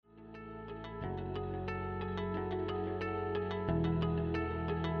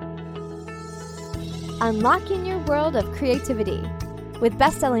Unlocking Your World of Creativity with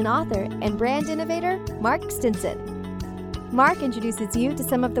best-selling author and brand innovator Mark Stinson. Mark introduces you to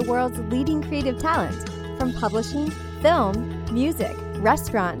some of the world's leading creative talent, from publishing, film, music,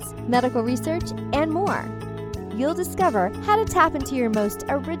 restaurants, medical research, and more. You'll discover how to tap into your most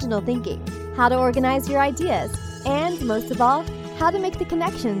original thinking, how to organize your ideas, and most of all, how to make the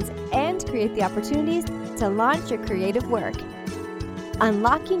connections and create the opportunities to launch your creative work.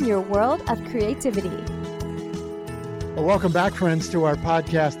 Unlocking Your World of Creativity. Well, welcome back, friends, to our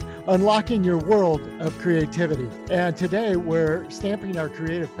podcast, Unlocking Your World of Creativity. And today we're stamping our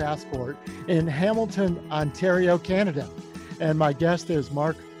creative passport in Hamilton, Ontario, Canada. And my guest is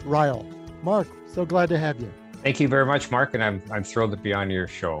Mark Ryle. Mark, so glad to have you. Thank you very much, Mark, and I'm thrilled to be on your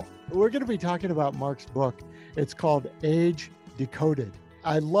show. We're going to be talking about Mark's book. It's called Age Decoded.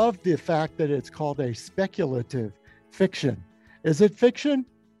 I love the fact that it's called a speculative fiction. Is it fiction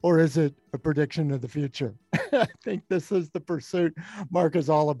or is it a prediction of the future? I think this is the pursuit Mark is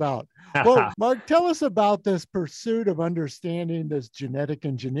all about. Well, Mark, tell us about this pursuit of understanding this genetic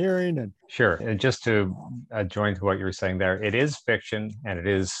engineering. And Sure. And just to join to what you were saying there, it is fiction and it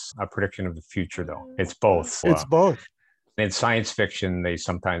is a prediction of the future, though. It's both. It's both. In science fiction, they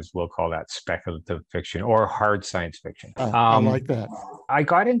sometimes will call that speculative fiction or hard science fiction. I like that. I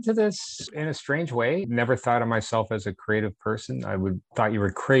got into this in a strange way. Never thought of myself as a creative person. I would thought you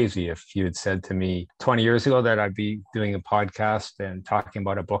were crazy if you had said to me 20 years ago that I'd be doing a podcast and talking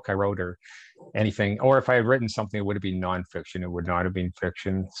about a book I wrote or anything. Or if I had written something, it would have been nonfiction. It would not have been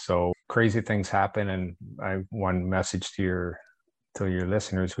fiction. So crazy things happen. And one message to your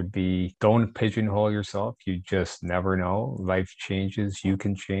listeners would be, don't pigeonhole yourself. You just never know. Life changes. You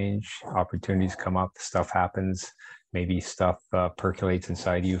can change. Opportunities come up. Stuff happens. Maybe stuff percolates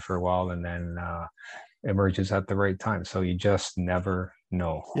inside you for a while and then emerges at the right time. So you just never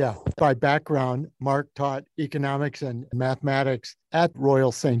know. Yeah. By background, Mark taught economics and mathematics at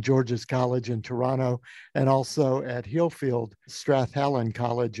Royal St. George's College in Toronto and also at Hillfield Strathallan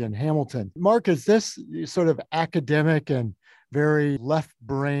College in Hamilton. Mark, is this sort of academic and very left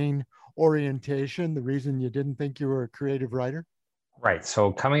brain orientation the reason you didn't think you were a creative writer? Right.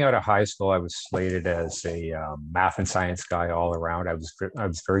 So coming out of high school, I was slated as a math and science guy all around. I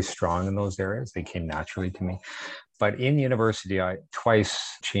was very strong in those areas. They came naturally to me. But in university, I twice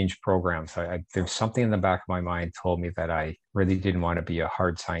changed programs. There's something in the back of my mind told me that I really didn't want to be a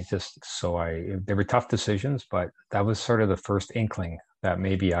hard scientist. So they were tough decisions, but that was sort of the first inkling that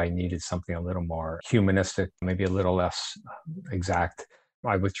maybe I needed something a little more humanistic, maybe a little less exact.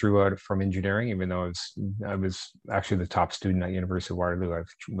 I withdrew out from engineering, even though I was actually the top student at University of Waterloo. I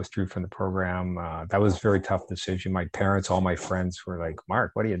withdrew from the program. That was a very tough decision. My parents, all my friends were like, "Mark,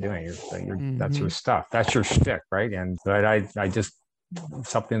 what are you doing? That's your stuff. That's your shtick, right?" And I just,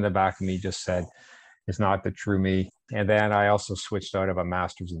 something in the back of me just said, "It's not the true me." And then I also switched out of a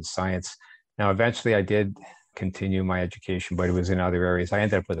master's in science. Now, eventually I did continue my education, but it was in other areas. I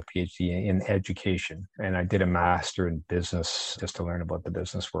ended up with a PhD in education, and I did a master in business just to learn about the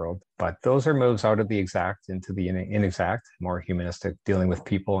business world. But those are moves out of the exact into the inexact, more humanistic, dealing with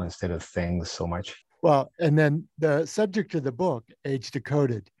people instead of things so much. Well, and then the subject of the book, Age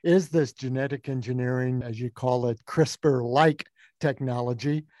Decoded, is this genetic engineering, as you call it, CRISPR-like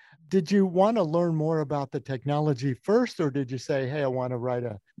technology. Did you want to learn more about the technology first, or did you say, hey, I want to write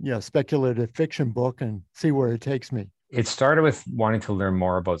a speculative fiction book and see where it takes me? It started with wanting to learn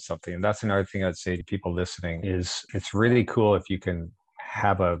more about something. And that's another thing I'd say to people listening is it's really cool if you can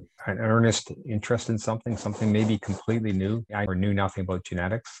have an earnest interest in something maybe completely new. I knew nothing about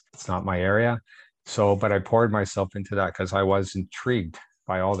genetics. It's not my area. But I poured myself into that because I was intrigued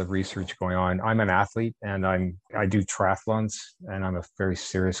by all the research going on. I'm an athlete and I do triathlons and I'm a very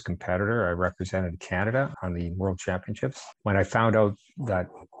serious competitor. I represented Canada on the World Championships. When I found out that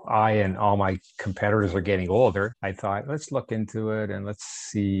I and all my competitors are getting older, I thought, let's look into it and let's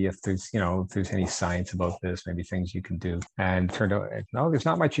see if there's any science about this, maybe things you can do. And it turned out, no, there's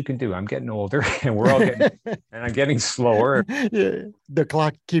not much you can do. I'm getting older and we're all getting, and I'm getting slower. Yeah, the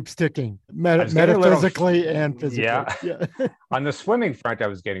clock keeps ticking, metaphysically and physically. Yeah. On the swimming front, I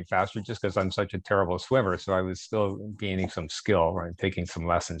was getting faster just because I'm such a terrible swimmer. So I was still gaining some skill, right, taking some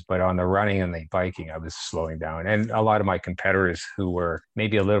lessons. But on the running and the biking, I was slowing down. And a lot of my competitors who were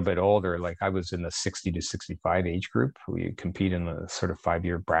maybe a little bit older, like I was in the 60 to 65 age group. We compete in the sort of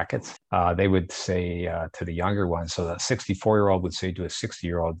 5-year brackets. They would say to the younger ones, so the 64-year-old would say to a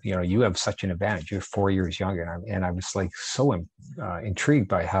 60-year-old, you have such an advantage. You're 4 years younger. And I was like so intrigued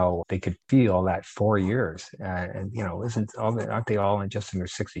by how they could feel that 4 years. Aren't they all in just just in their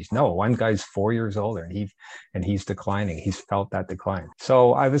 60s. No, one guy's 4 years older and he's declining. He's felt that decline.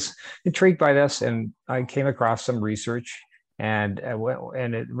 So I was intrigued by this, and I came across some research, and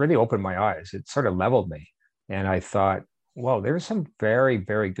it really opened my eyes. It sort of leveled me. And I thought, well, there's some very,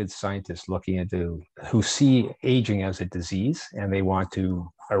 very good scientists looking into who see aging as a disease and they want to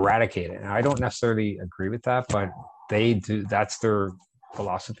eradicate it. And I don't necessarily agree with that, but they do. That's their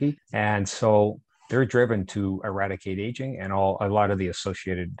philosophy. And so they're driven to eradicate aging and a lot of the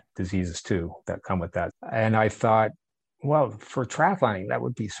associated diseases too that come with that. And I thought, well, for triathloning, that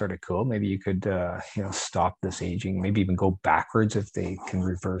would be sort of cool. Maybe you could, stop this aging, maybe even go backwards if they can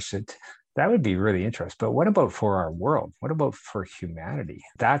reverse it. That would be really interesting. But what about for our world? What about for humanity?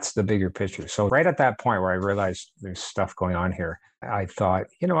 That's the bigger picture. So right at that point where I realized there's stuff going on here, I thought,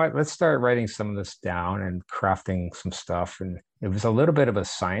 you know what, let's start writing some of this down and crafting some stuff. And it was a little bit of a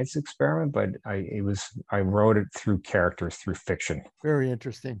science experiment, but I wrote it through characters, through fiction. Very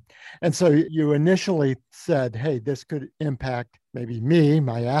interesting. And so you initially said, hey, this could impact maybe me,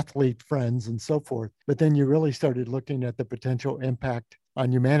 my athlete friends, and so forth. But then you really started looking at the potential impact on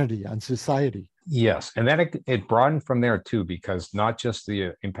humanity, on society. Yes. And then it broadened from there too, because not just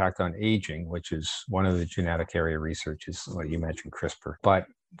the impact on aging, which is one of the genetic area research is what you mentioned, CRISPR, but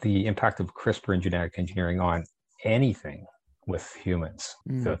the impact of CRISPR and genetic engineering on anything with humans,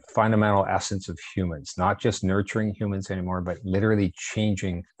 the fundamental essence of humans, not just nurturing humans anymore, but literally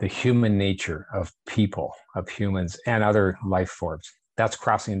changing the human nature of people, of humans and other life forms. That's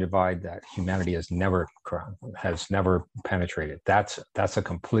crossing a divide that humanity has never penetrated. That's a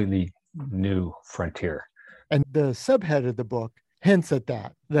completely new frontier. And the subhead of the book hints at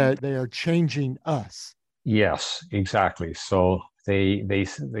that they are changing us. Yes, exactly. So they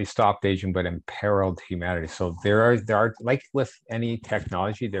stopped aging but imperiled humanity. So there are like with any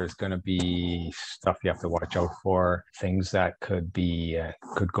technology, there's going to be stuff you have to watch out for, things that could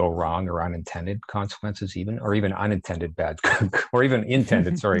go wrong, or unintended consequences, or even unintended bad or even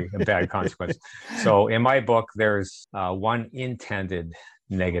intended bad consequence. So in my book there's one intended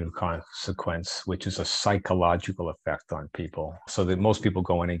negative consequence, which is a psychological effect on people. So that most people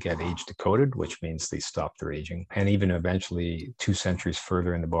go in and get age decoded, which means they stop their aging. And even eventually 2 centuries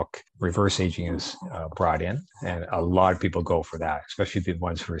further in the book, reverse aging is brought in. And a lot of people go for that, especially the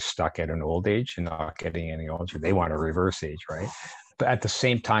ones who are stuck at an old age and not getting any older. They want to reverse age, right? But at the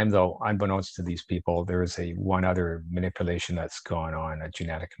same time, though, unbeknownst to these people, there is one other manipulation that's going on, a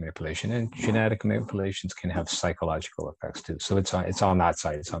genetic manipulation. And genetic manipulations can have psychological effects too. So it's on that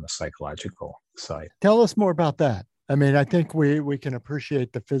side. It's on the psychological side. Tell us more about that. I mean, I think we can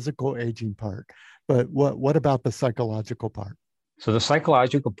appreciate the physical aging part, but what about the psychological part? So the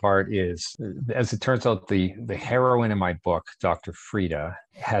psychological part is, as it turns out, the heroine in my book, Dr. Frida,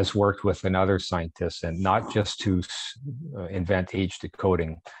 has worked with another scientist, and not just to invent age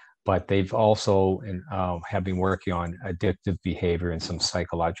decoding, but they've also have been working on addictive behavior and some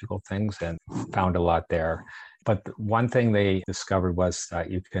psychological things, and found a lot there. But one thing they discovered was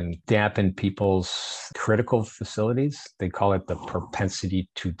that you can dampen people's critical facilities. They call it the propensity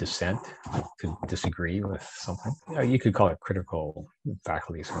to dissent, to disagree with something. You could call it critical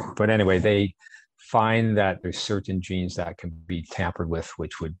faculties. But anyway, they find that there's certain genes that can be tampered with,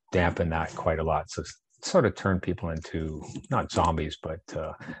 which would dampen that quite a lot. So sort of turn people into not zombies, but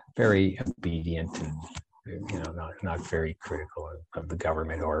very obedient and not very critical of the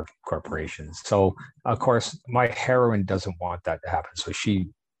government or corporations. So, of course, my heroine doesn't want that to happen. So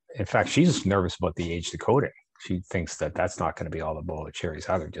she's nervous about the age decoding. She thinks that that's not going to be all the bowl of cherries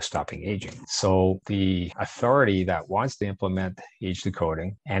either, just stopping aging. So the authority that wants to implement age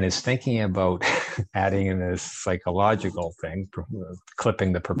decoding and is thinking about adding in this psychological thing,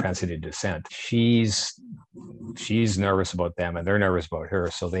 clipping the propensity to dissent, she's nervous about them and they're nervous about her.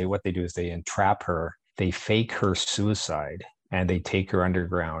 So what they do is they entrap her. They fake her suicide and they take her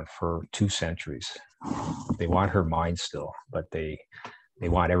underground for 2 centuries. They want her mind still, but they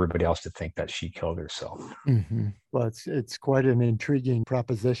want everybody else to think that she killed herself. Mm-hmm. Well, it's quite an intriguing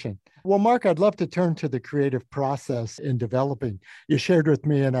proposition. Well, Mark, I'd love to turn to the creative process in developing. You shared with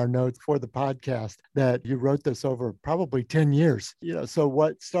me in our notes for the podcast that you wrote this over probably 10 years. So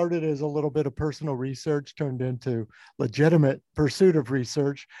what started as a little bit of personal research turned into legitimate pursuit of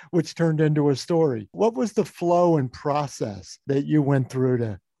research, which turned into a story. What was the flow and process that you went through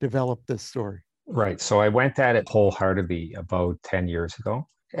to develop this story? Right. So I went at it wholeheartedly about 10 years ago.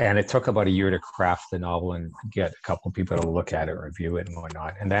 And it took about a year to craft the novel and get a couple of people to look at it, review it and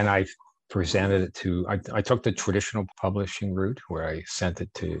whatnot. And then I presented it I took the traditional publishing route where I sent it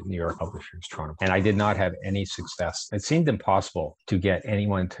to New York Publishers, Toronto. And I did not have any success. It seemed impossible to get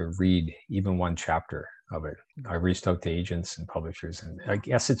anyone to read even one chapter of it. I reached out to agents and publishers, and I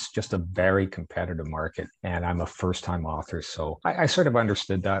guess it's just a very competitive market. And I'm a first-time author, so I sort of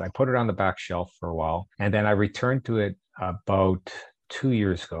understood that. I put it on the back shelf for a while, and then I returned to it about 2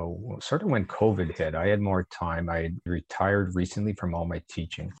 years ago, sort of when COVID hit. I had more time. I had retired recently from all my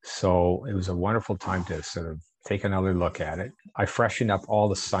teaching. So it was a wonderful time to sort of take another look at it. I freshened up all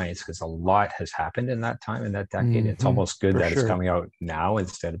the science because a lot has happened in that time, in that decade. It's almost good that it's coming out now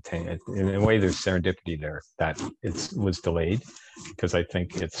instead of 10. In a way, there's serendipity there that it was delayed, because I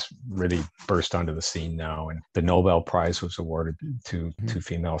think it's really burst onto the scene now. And the Nobel Prize was awarded to two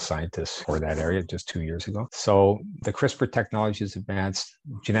female scientists for that area just 2 years ago. So the CRISPR technology has advanced.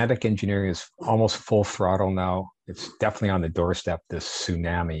 Genetic engineering is almost full throttle now. It's definitely on the doorstep, this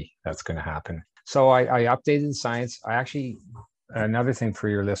tsunami that's going to happen. So I updated science. I actually, another thing for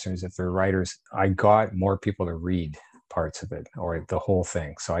your listeners, if they're writers, I got more people to read parts of it or the whole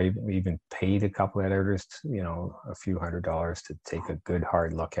thing. So I even paid a couple of editors, a few $100 to take a good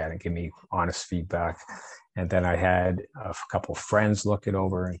hard look at it, give me honest feedback. And then I had a couple of friends look it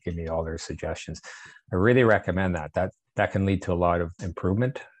over and give me all their suggestions. I really recommend that. That can lead to a lot of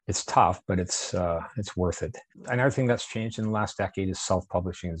improvement. It's tough, but it's worth it. Another thing that's changed in the last decade is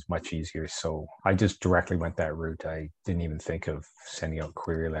self-publishing is much easier. So I just directly went that route. I didn't even think of sending out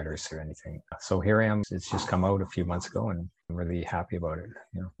query letters or anything. So here I am. It's just come out a few months ago, and I'm really happy about it.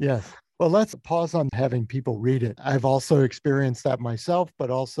 Yes. Well, let's pause on having people read it. I've also experienced that myself, but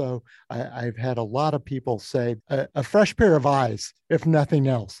also I've had a lot of people say a fresh pair of eyes, if nothing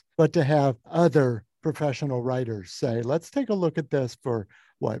else, but to have other professional writers say, let's take a look at this for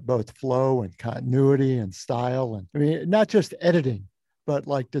both flow and continuity and style. And I mean, not just editing, but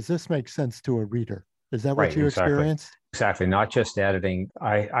does this make sense to a reader? Is that what you experienced? Exactly. Not just editing.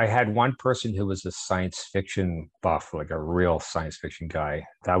 I had one person who was a science fiction buff, like a real science fiction guy.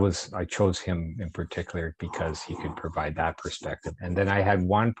 I chose him in particular because he could provide that perspective. And then I had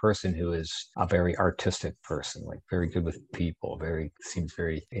one person who is a very artistic person, like very good with people, seems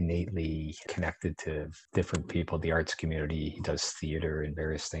very innately connected to different people, the arts community. He does theater and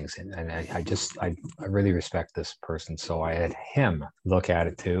various things. And I really respect this person. So I had him look at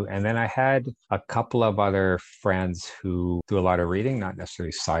it too. And then I had a couple of other friends who do a lot of reading, not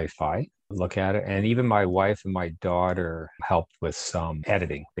necessarily sci-fi, look at it. And even my wife and my daughter helped with some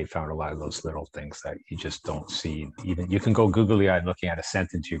editing. They found a lot of those little things that you just don't see. Even you can go googly-eyed looking at a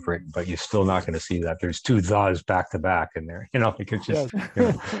sentence you've written, but you're still not going to see that there's two thes back to back in there. It's just,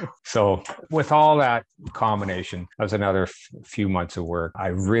 So with all that combination, that was another few months of work. I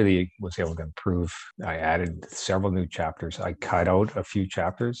really was able to improve. I added several new chapters. I cut out a few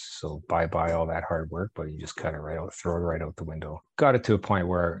chapters. So bye-bye all that hard work, but you just cut it right out, throw it right out the window. Got it to a point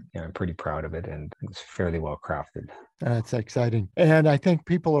where I'm pretty proud of it, and it's fairly well crafted. That's exciting. And I think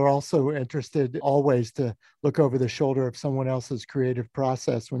people are also interested always to look over the shoulder of someone else's creative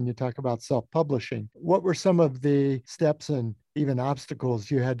process when you talk about self-publishing. What were some of the steps and even obstacles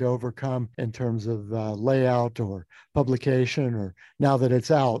you had to overcome in terms of layout or publication, or now that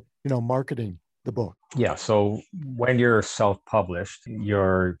it's out, marketing the book? Yeah. So when you're self-published,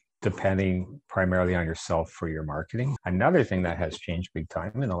 you're depending primarily on yourself for your marketing. Another thing that has changed big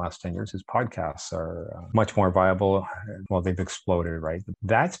time in the last 10 years is podcasts are much more viable. Well, they've exploded, right?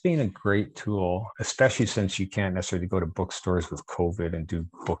 That's been a great tool, especially since you can't necessarily go to bookstores with COVID and do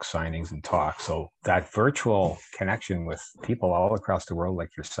book signings and talk. So that virtual connection with people all across the world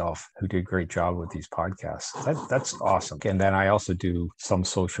like yourself who did a great job with these podcasts, that's awesome. And then I also do some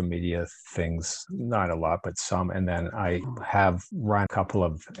social media things, not a lot, but some. And then I have run a couple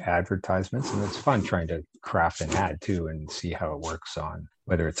of advertisements, and it's fun trying to craft an ad too and see how it works on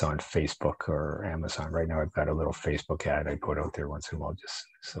whether it's on Facebook or Amazon. Right now I've got a little Facebook ad I put out there once in a while,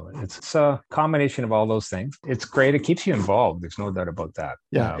 so it's a combination of all those things. It's great. It keeps you involved. There's no doubt about that.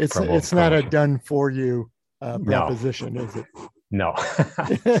 Yeah, it's not a done for you proposition, is it? No.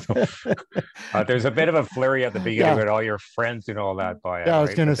 There's a bit of a flurry at the beginning with all your friends and all that. I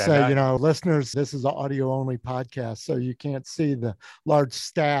was going to say, listeners, this is an audio only podcast, so you can't see the large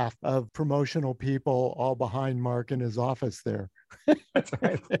staff of promotional people all behind Mark in his office there. That's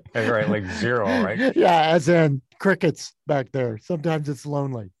right. That's right. Like zero, right? Yeah. As in crickets back there. Sometimes it's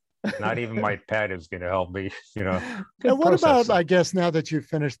lonely. Not even my pet is going to help me, And what about, I guess, now that you've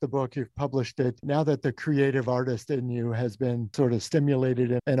finished the book, you've published it, now that the creative artist in you has been sort of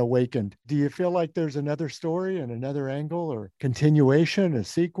stimulated and awakened, do you feel like there's another story and another angle or continuation, a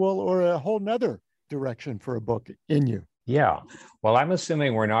sequel, or a whole nother direction for a book in you? Yeah. Well, I'm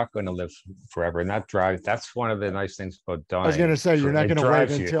assuming we're not going to live forever, and that's one of the nice things about dying. I was going to say, you're not going to wait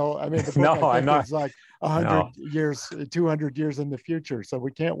until, the book No, I I'm think not. is like 100 years, 200 years in the future. So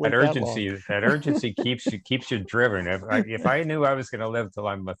we can't wait that long. That urgency keeps you driven. If I knew I was going to live till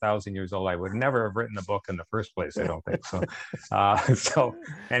I'm 1,000 years old, I would never have written the book in the first place. I don't think so. So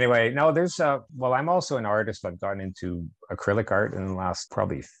anyway, no, well, I'm also an artist. I've gotten into acrylic art in the last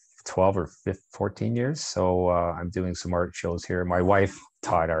probably 12 or 14 years. So I'm doing some art shows here. My wife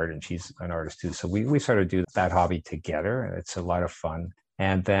taught art and she's an artist too. So we sort of do that hobby together. And it's a lot of fun.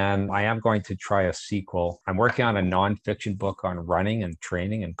 And then I am going to try a sequel. I'm working on a nonfiction book on running and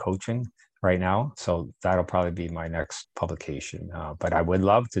training and coaching right now. So that'll probably be my next publication. But I would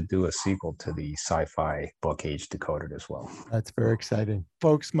love to do a sequel to the sci-fi book Age Decoded as well. That's very exciting.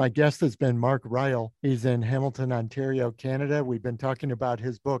 Folks, my guest has been Mark Ryle. He's in Hamilton, Ontario, Canada. We've been talking about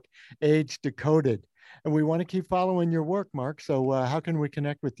his book, Age Decoded. And we want to keep following your work, Mark. So how can we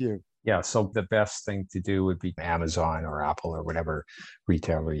connect with you? Yeah, so the best thing to do would be Amazon or Apple or whatever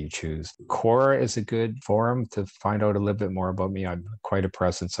retailer you choose. Quora is a good forum to find out a little bit more about me. I'm quite a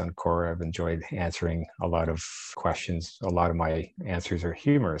presence on Quora. I've enjoyed answering a lot of questions. A lot of my answers are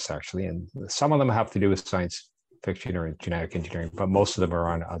humorous, actually, and some of them have to do with science fiction or genetic engineering, but most of them are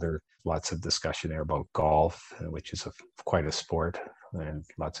on lots of discussion there about golf, which is quite a sport, and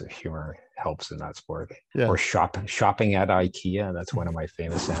lots of humor helps in that sport. Yeah. Or shopping at IKEA. That's one of my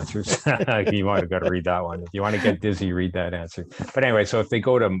famous answers. You want to go to read that one. If you want to get dizzy, read that answer. But anyway, so if they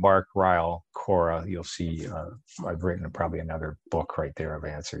go to Mark Ryle Quora, you'll see I've written probably another book right there of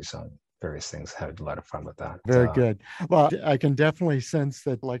answers on various things. Had a lot of fun with that. Very good. Well, I can definitely sense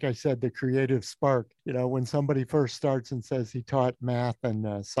that, like I said, the creative spark, when somebody first starts and says he taught math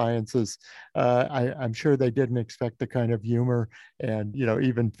and sciences, I'm sure they didn't expect the kind of humor and,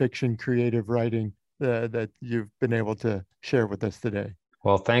 even fiction creative writing that you've been able to share with us today.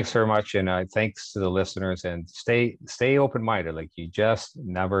 Well, thanks very much. And thanks to the listeners, and stay open-minded. Like, you just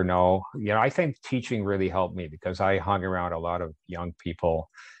never know. I think teaching really helped me because I hung around a lot of young people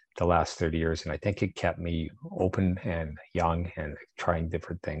the last 30 years. And I think it kept me open and young and trying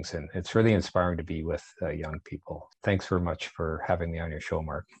different things. And it's really inspiring to be with young people. Thanks very much for having me on your show,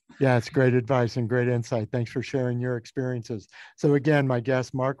 Mark. Yeah, it's great advice and great insight. Thanks for sharing your experiences. So again, my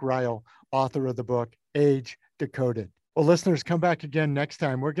guest, Mark Ryle, author of the book, Age Decoded. Well, listeners, come back again next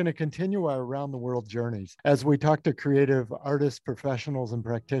time. We're going to continue our around the world journeys as we talk to creative artists, professionals, and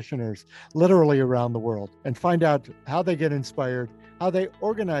practitioners literally around the world and find out how they get inspired, how they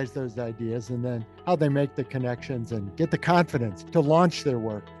organize those ideas, and then how they make the connections and get the confidence to launch their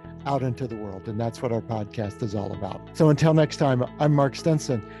work out into the world. And that's what our podcast is all about. So until next time, I'm Mark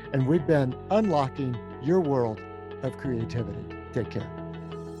Stinson, and we've been unlocking your world of creativity. Take care.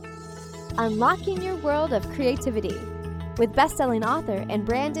 Unlocking your world of creativity with best-selling author and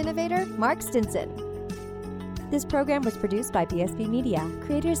brand innovator Mark Stinson. This program was produced by BSB Media,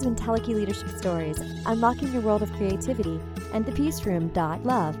 creators of IntelliKey Leadership Stories, Unlocking Your World of Creativity, and The Peace Room.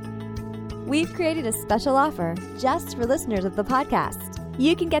 Love. We've created a special offer just for listeners of the podcast.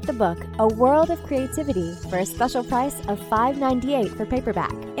 You can get the book, A World of Creativity, for a special price of $5.98 for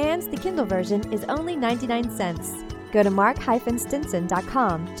paperback, and the Kindle version is only 99 cents. Go to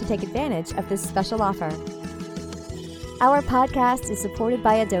mark-stinson.com to take advantage of this special offer. Our podcast is supported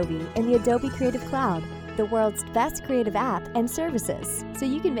by Adobe and the Adobe Creative Cloud, the world's best creative app and services, so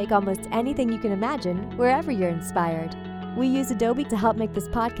you can make almost anything you can imagine wherever you're inspired. We use Adobe to help make this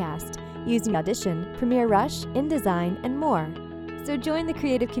podcast, using Audition, Premiere Rush, InDesign, and more. So join the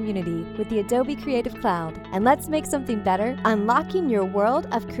creative community with the Adobe Creative Cloud, and let's make something better, unlocking your world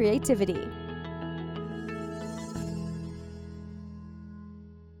of creativity.